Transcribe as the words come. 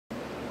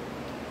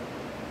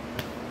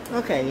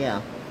Okay,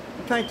 yeah.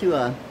 I'm trying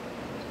to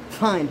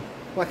find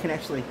where I can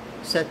actually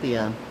set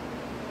the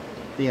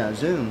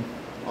zoom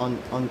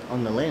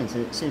on the lens.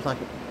 It seems like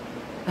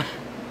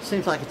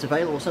seems like it's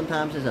available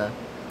sometimes as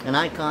an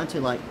icon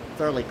to like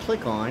thoroughly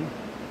click on,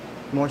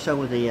 more so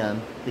with the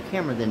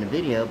camera than the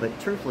video. But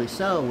truthfully,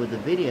 so with the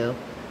video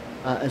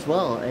as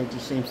well, it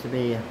just seems to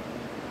be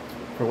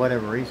for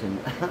whatever reason.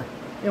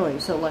 Anyway,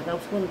 so like I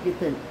was going to get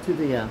to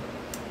the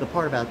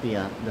part about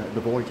the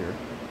Voyager,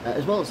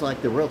 as well as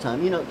like the real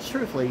time. You know,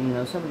 truthfully, you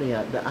know, some of the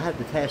I have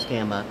the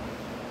Tascam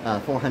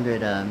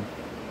 400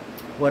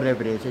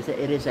 whatever it is.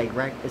 It is a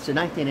rack. It's a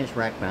 19-inch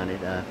rack mounted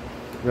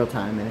real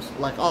time, and it's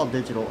like all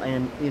digital.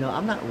 And you know,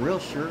 I'm not real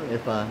sure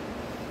if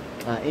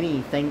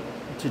anything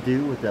to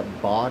do with the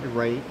baud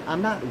rate.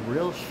 I'm not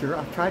real sure.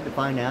 I've tried to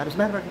find out. As a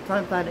matter of fact, I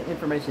tried to find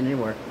information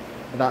anywhere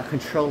about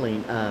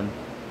controlling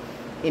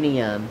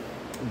any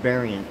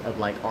variant of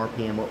like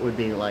RPM, what would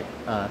be like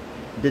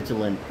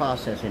digital and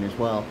processing as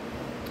well.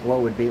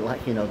 What would be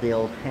like, you know, the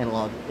old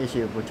analog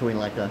issue between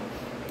like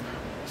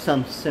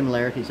some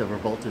similarities of a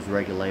voltage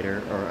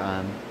regulator,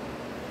 or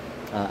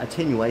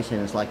attenuation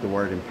is like the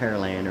word in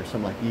Pearland, or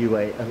some like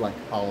UA, like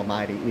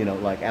almighty, you know,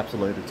 like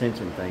absolute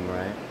attention thing,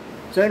 right?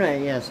 So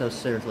anyway, yeah, so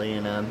seriously,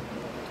 and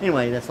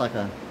anyway, that's like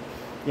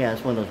yeah,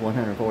 it's one of those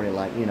 140,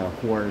 like, you know,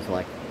 words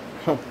like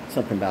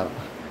something about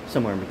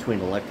somewhere in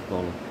between electrical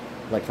and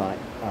electronic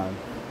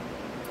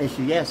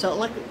issue. Yeah, so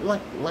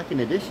like in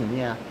addition,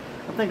 yeah,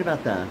 I'm thinking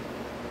about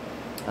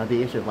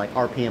the issue of like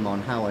RPM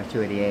on Highway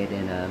 288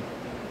 and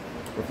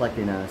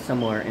reflecting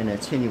somewhere in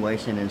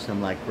attenuation and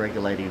some like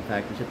regulating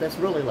factors. If that's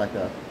really like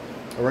a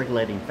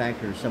regulating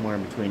factor somewhere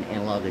in between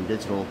analog and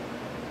digital.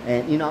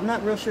 And you know, I'm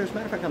not real sure. As a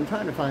matter of fact, I'm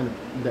trying to find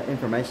the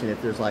information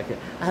if there's like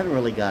I haven't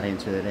really got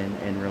into it,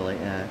 and really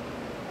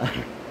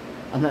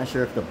I'm not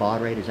sure if the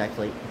baud rate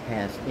actually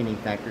has any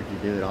factor to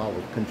do at all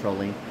with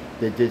controlling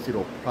the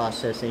digital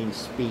processing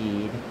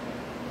speed.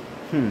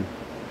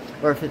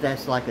 Or if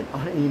that's like an,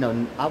 you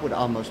know, I would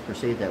almost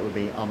perceive that would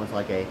be almost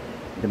like a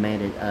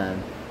demanded,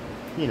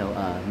 you know,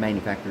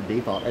 manufacturer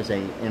default as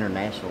a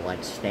international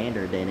like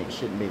standard, and it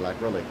shouldn't be like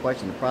really a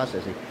question of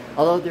processing.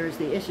 Although there's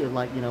the issue of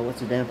like, you know,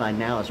 what's identified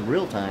now as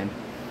real time,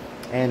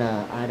 and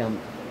I don't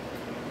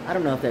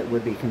know if that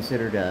would be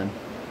considered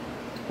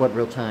what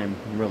real time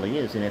really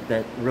is, and if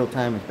that real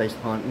time is based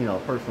upon, you know,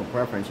 a personal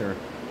preference or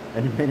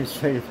an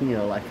administrative, you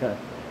know, like a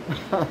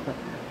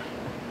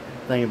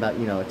thing about,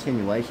 you know,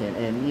 attenuation,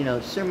 and you know,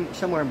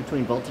 somewhere in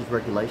between voltage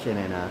regulation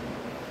and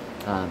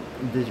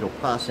digital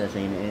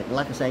processing. And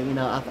like I say, you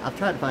know, I've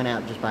tried to find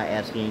out just by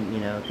asking, you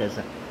know, because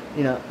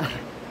you know,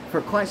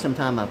 for quite some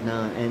time I've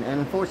known, and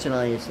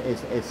unfortunately,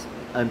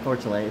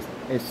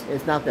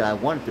 it's not that I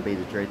want it to be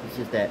the truth. It's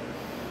just that,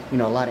 you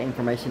know, a lot of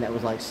information that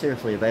was like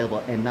seriously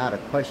available, and not a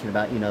question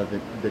about, you know,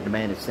 the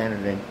demanded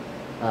standard,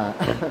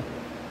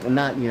 and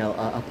not, you know,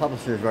 a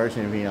publisher's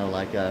version of, you know,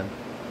 like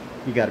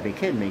you got to be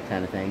kidding me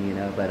kind of thing, you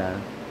know. But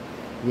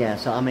yeah,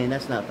 so I mean,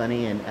 that's not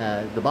funny. And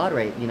the baud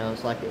rate, you know,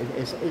 it's like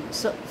it's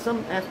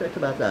some aspects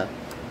about the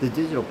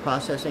digital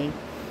processing,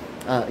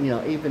 you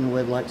know, even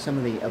with like some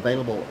of the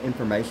available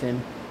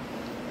information,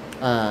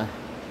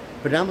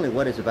 predominantly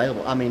what is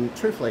available. I mean,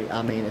 truthfully,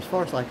 I mean, as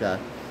far as like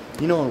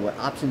you know what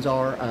options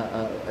are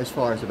as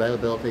far as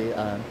availability,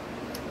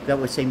 that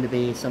would seem to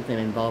be something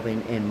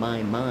involving, in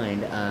my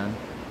mind,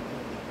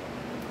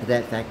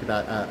 that fact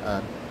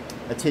about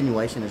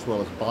attenuation as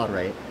well as baud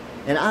rate.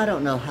 And I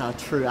don't know how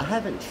true. I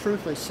haven't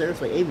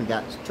seriously even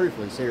got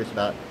truthfully serious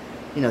about,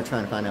 you know,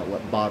 trying to find out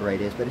what baud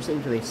rate is, but it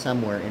seems to be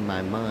somewhere in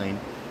my mind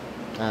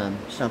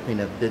something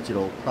of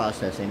digital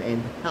processing.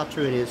 And how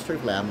true it is,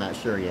 truthfully, I'm not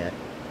sure yet.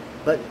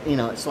 But you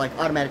know, it's like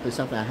automatically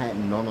something I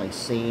hadn't normally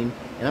seen,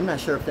 and I'm not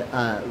sure if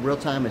the real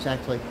time is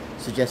actually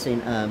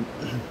suggesting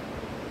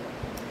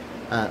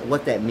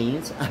what that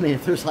means. I mean,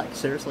 if there's like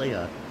seriously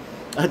a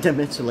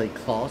dimensionally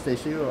caused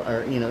issue,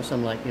 or you know,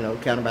 some like, you know,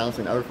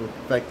 counterbalancing Earth with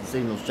affected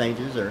signals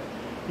changes, or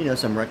you know,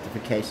 some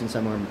rectification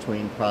somewhere in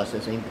between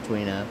processing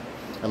between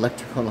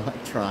electrical and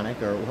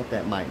electronic, or what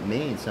that might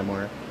mean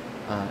somewhere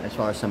as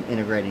far as some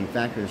integrating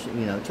factors.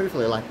 You know,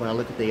 truthfully, like when I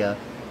look at the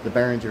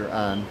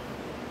Behringer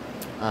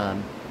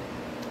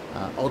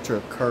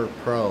Ultra Curve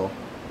Pro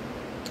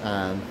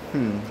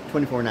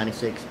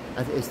 2496,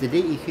 it's the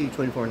DEQ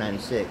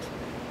 2496.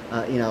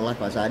 You know,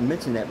 likewise, I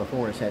mentioned that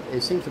before.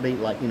 It seems to be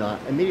like, you know, I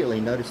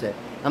immediately noticed that.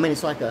 I mean,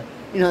 it's like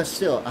you know, it's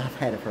still, I've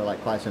had it for like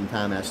quite some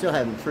time, and I still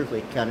haven't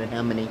truthfully counted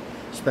how many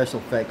special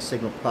effects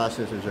signal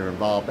processors are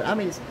involved. But I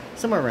mean, it's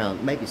somewhere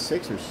around maybe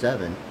 6 or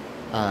 7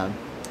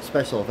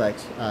 special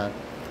effects,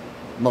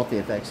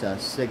 multi-effects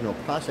signal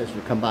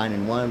processors combined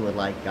in one with,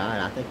 like, God,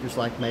 I think there's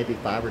like maybe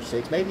 5 or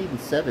 6, maybe even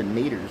 7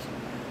 meters.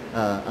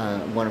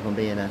 One of them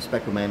being a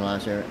spectrum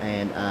analyzer,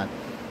 and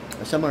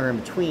somewhere in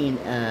between.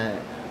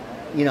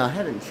 You know, I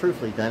haven't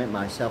truthfully done it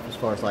myself as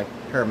far as like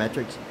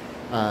parametrics,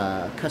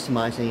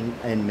 customizing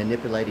and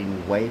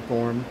manipulating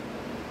waveform.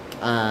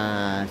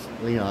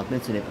 You know, I've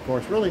mentioned it before.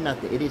 It's really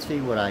not the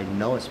idiocy what I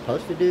know it's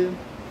supposed to do,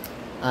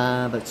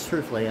 but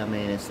truthfully, I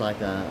mean, it's like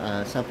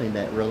something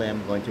that really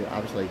I'm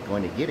obviously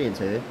going to get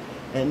into,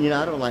 And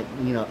I don't like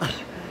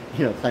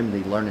claiming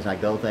the learn as I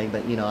go thing,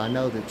 but I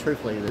know that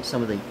truthfully that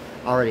some of the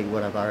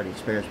what I've already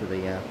experienced with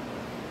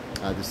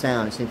the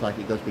sound, it seems like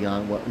it goes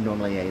beyond what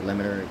normally a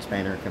limiter,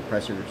 expander,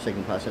 compressor,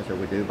 signal processor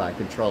would do by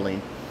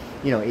controlling,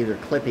 either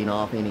clipping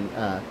off any,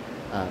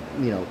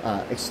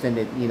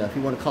 extended, if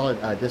you want to call it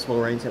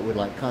decibel range that would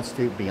like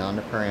constitute beyond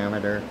the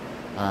parameter,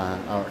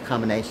 or a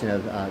combination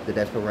of the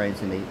decibel range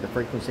and the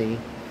frequency,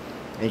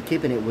 and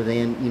keeping it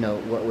within,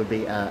 what would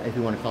be, if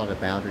you want to call it a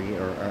boundary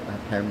or a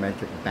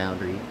parametric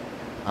boundary,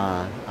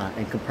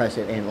 and compress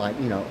it and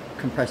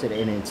compress it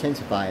and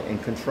intensify it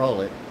and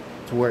control it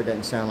to where it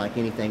doesn't sound like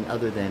anything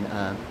other than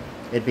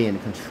it being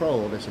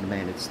controlled as a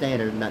demanded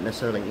standard, not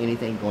necessarily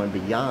anything going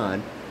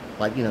beyond,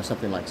 like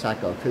something like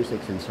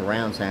psychoacoustics and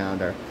surround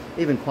sound, or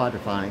even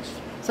quadraphonics,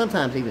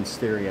 sometimes even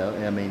stereo.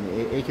 I mean,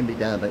 it can be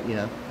done, but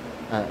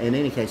in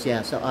any case,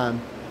 yeah. So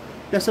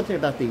there's something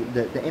about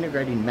the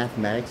integrating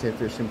mathematics, if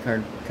there's some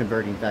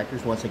converting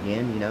factors once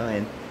again,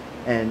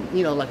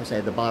 and like I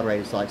said, the baud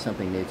rate is like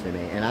something new to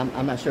me, and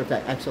I'm not sure if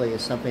that actually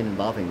is something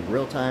involving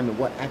real time and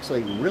what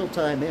actually real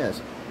time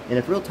is. And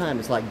if real time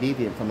is like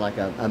deviant from like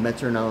a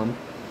metronome,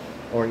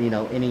 or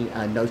any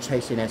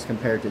notation as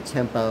compared to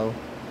tempo,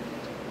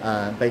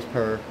 beats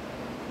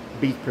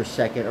per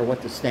second, or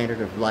what the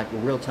standard of like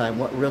real time,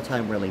 what real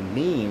time really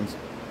means,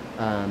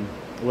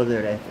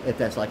 whether if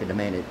that's like a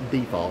demanded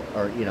default,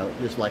 or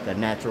just like a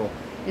natural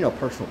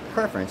personal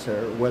preference,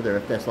 or whether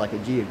if that's like a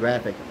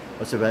geographic,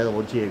 what's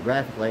available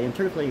geographically. And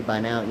truthfully,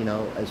 by now,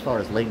 as far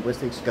as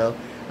linguistics go,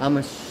 I'm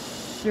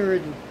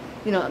assured,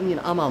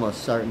 I'm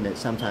almost certain that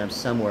sometimes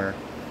somewhere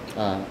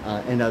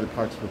in other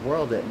parts of the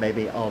world that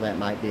maybe all that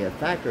might be a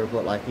factor of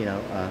what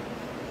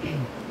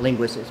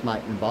linguistics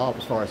might involve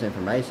as far as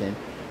information,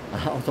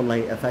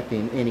 ultimately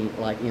affecting any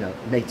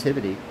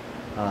nativity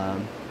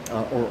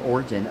or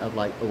origin of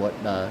like what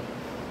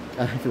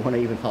if you want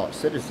to even call it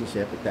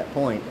citizenship at that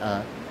point,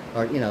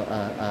 or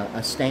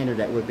a standard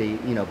that would be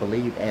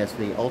believed as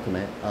the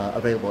ultimate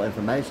available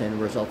information,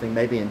 resulting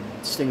maybe in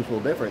distinguishable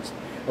difference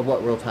of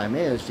what real time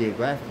is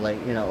geographically,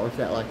 or if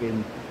that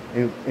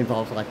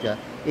involves like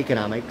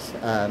economics,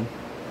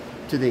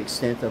 to the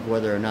extent of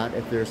whether or not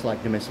if there's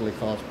like domestically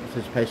caused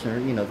participation, or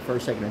the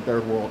first, second, and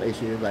third world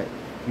issue like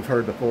you've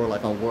heard before,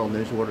 like on world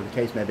news or whatever the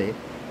case may be.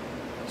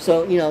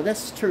 So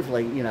that's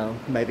truthfully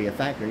maybe a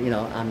factor.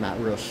 I'm not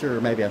real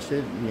sure. Maybe I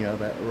should,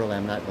 but really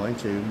I'm not going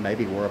to.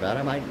 Maybe worry about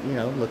it. I might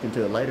look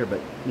into it later, but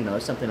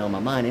it's something on my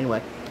mind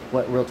anyway.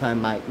 What real time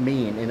might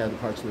mean in other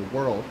parts of the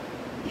world,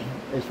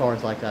 as far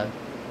as like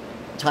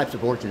types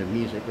of origin of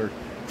music or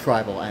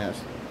tribal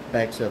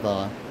aspects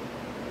of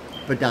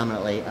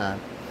predominantly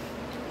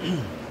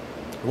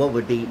what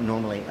would be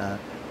normally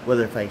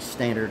whether if a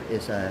standard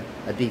is a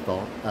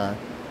default of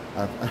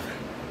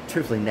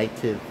truthfully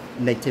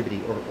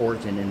nativity or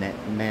origin in that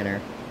manner.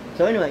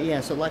 So anyway,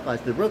 yeah, so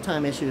likewise, the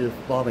real-time issue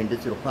involving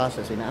digital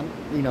processing, I'm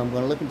going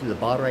to look into the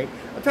baud rate.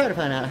 I'll try to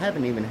find out. I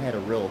haven't even had a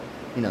real,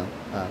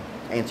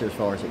 answer as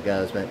far as it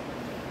goes, but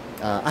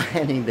I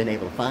hadn't even been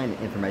able to find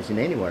information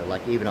anywhere,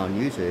 like even on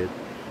YouTube.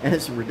 And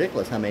it's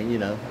ridiculous. I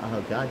mean,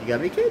 oh God, you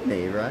gotta be kidding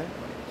me, right?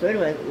 So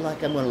anyway,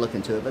 like I'm going to look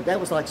into it, but that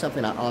was like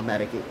something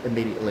I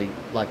immediately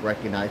like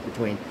recognized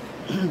between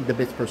the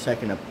bits per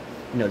second of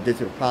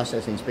digital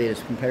processing speed as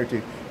compared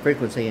to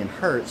frequency in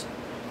hertz.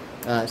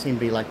 Seemed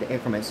to be like the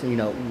increments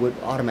would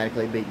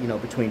automatically be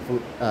between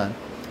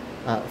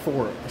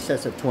 4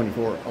 sets of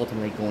 24,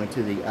 ultimately going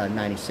to the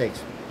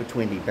 96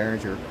 between the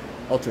Behringer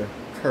Ultra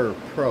Curve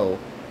Pro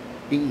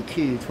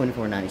BEQ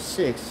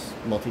 2496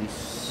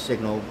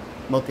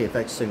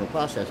 multi-effects signal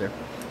processor.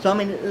 So I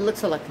mean, it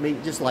looks like to me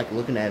just like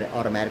looking at it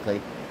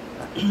automatically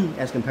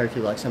as compared to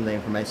like some of the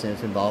information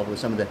that's involved with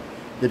some of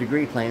the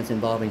degree plans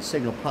involving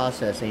signal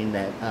processing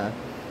that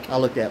I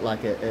looked at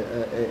like at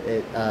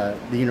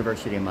the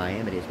University of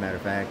Miami, as a matter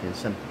of fact, and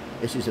some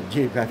issues of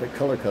geographic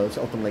color codes,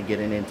 ultimately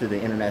getting into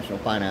the International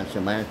Financial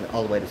Management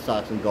all the way to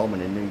Sox and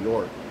Goldman in New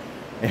York,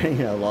 and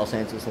Los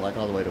Angeles, like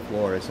all the way to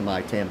Florida, some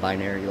I-10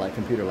 binary like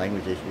computer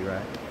language issue,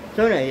 right?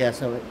 So anyway, yeah,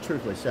 so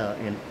truthfully so,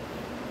 and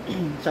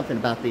something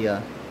about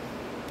the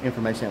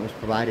information that was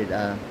provided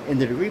in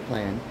the degree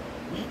plan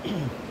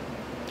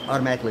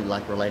automatically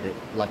like related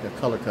like a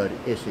color code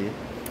issue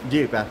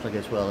geographically,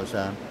 as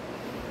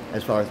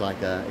far as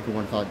like if you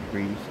want to call it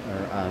degrees,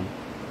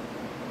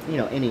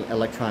 or any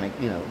electronic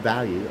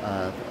value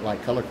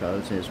like color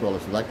codes, as well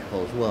as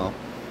electrical as well,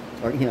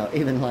 or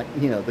even like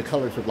the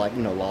colors of like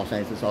Los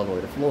Angeles all the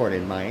way to Florida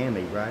and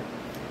Miami, right?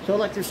 So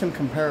like there's some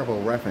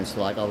comparable reference to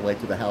like all the way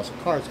to the House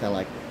of Cards, kind of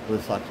like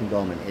with the Sox and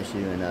Goldman issue,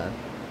 and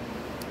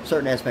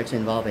certain aspects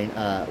involving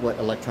what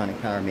electronic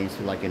power means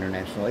to like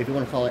international, if you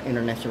want to call it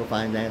international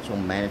financial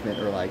management,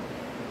 or like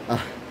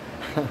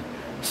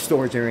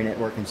storage area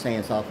network and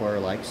SAN software,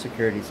 like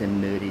securities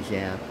and annuities,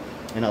 yeah,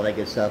 and all that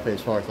good stuff,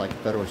 as far as like the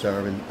Federal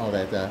Reserve and all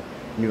that,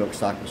 New York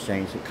Stock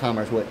Exchange,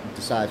 Commerce, what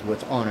decides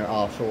what's on or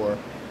offshore,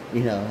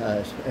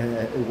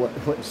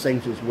 what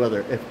distinguishes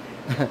whether if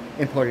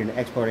importing and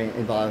exporting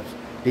involves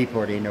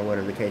deporting or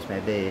whatever the case may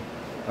be,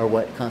 or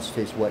what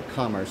constitutes what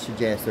commerce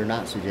suggests or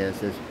not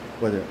suggests, is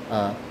whether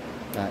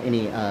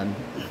any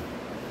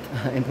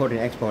importing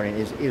and exporting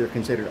is either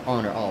considered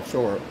on or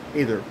offshore,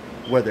 either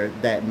whether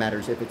that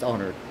matters if it's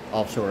on or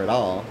offshore at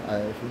all,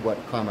 what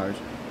Commerce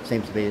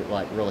seems to be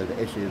like really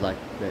the issue, like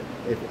that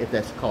if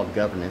that's called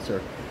governance,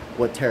 or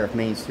what tariff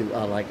means to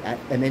like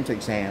an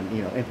exam,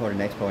 you know,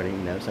 importing and exporting,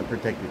 you know, some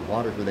protected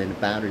waters within the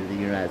boundaries of the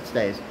United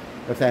States,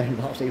 if that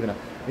involves even a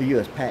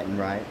U.S. patent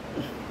right,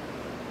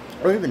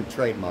 or even a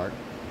trademark,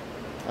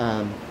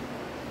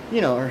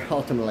 you know, or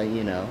ultimately,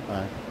 you know,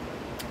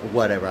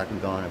 whatever, I can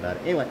go on about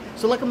it. Anyway,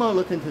 so like I'm gonna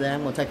look into that.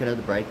 I'm gonna take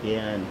another break,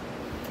 yeah, and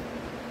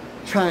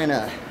trying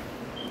to,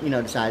 you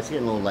know, decide. It's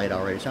getting a little late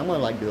already, so I'm gonna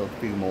like do a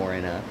few more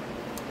and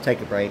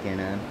take a break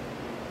and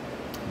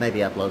maybe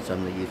upload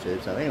some to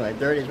YouTube. So anyway,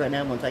 there it is right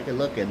now. I'm gonna take a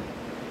look and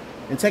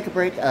take a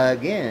break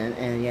again,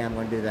 and yeah, I'm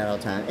gonna do that all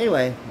the time.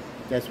 Anyway,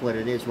 that's what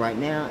it is right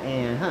now,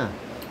 and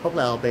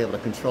hopefully I'll be able to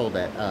control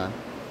that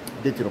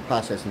digital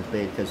processing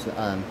speed, because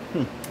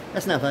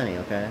that's not funny,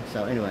 okay?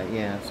 So anyway,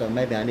 yeah, so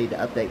maybe I need to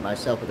update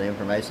myself with the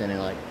information and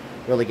like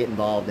really get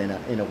involved in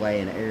a way,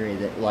 in an area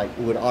that like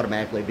would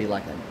automatically be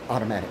like an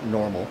automatic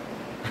normal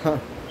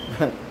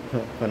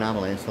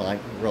phenomenon. It's like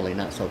really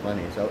not so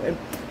funny. So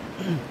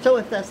so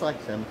if that's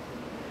like some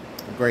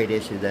great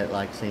issue that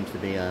like seems to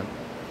be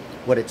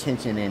what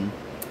attention and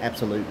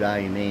absolute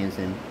value means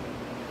in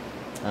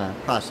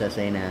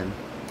processing, and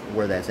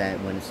where that's at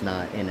when it's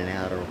not in and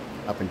out or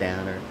up and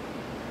down, or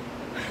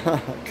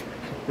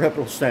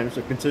reputable standards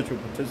of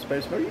constituent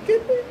participation. Are you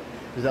kidding me?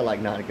 Is that like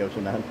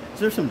non-negotiable? Is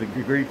there some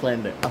degree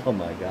plan there? Oh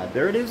my God,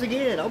 there it is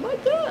again. Oh my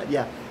God,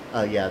 yeah.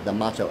 Oh yeah, the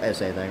macho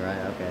essay thing, right?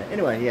 Okay.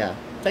 Anyway, yeah.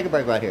 Take a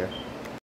break right here.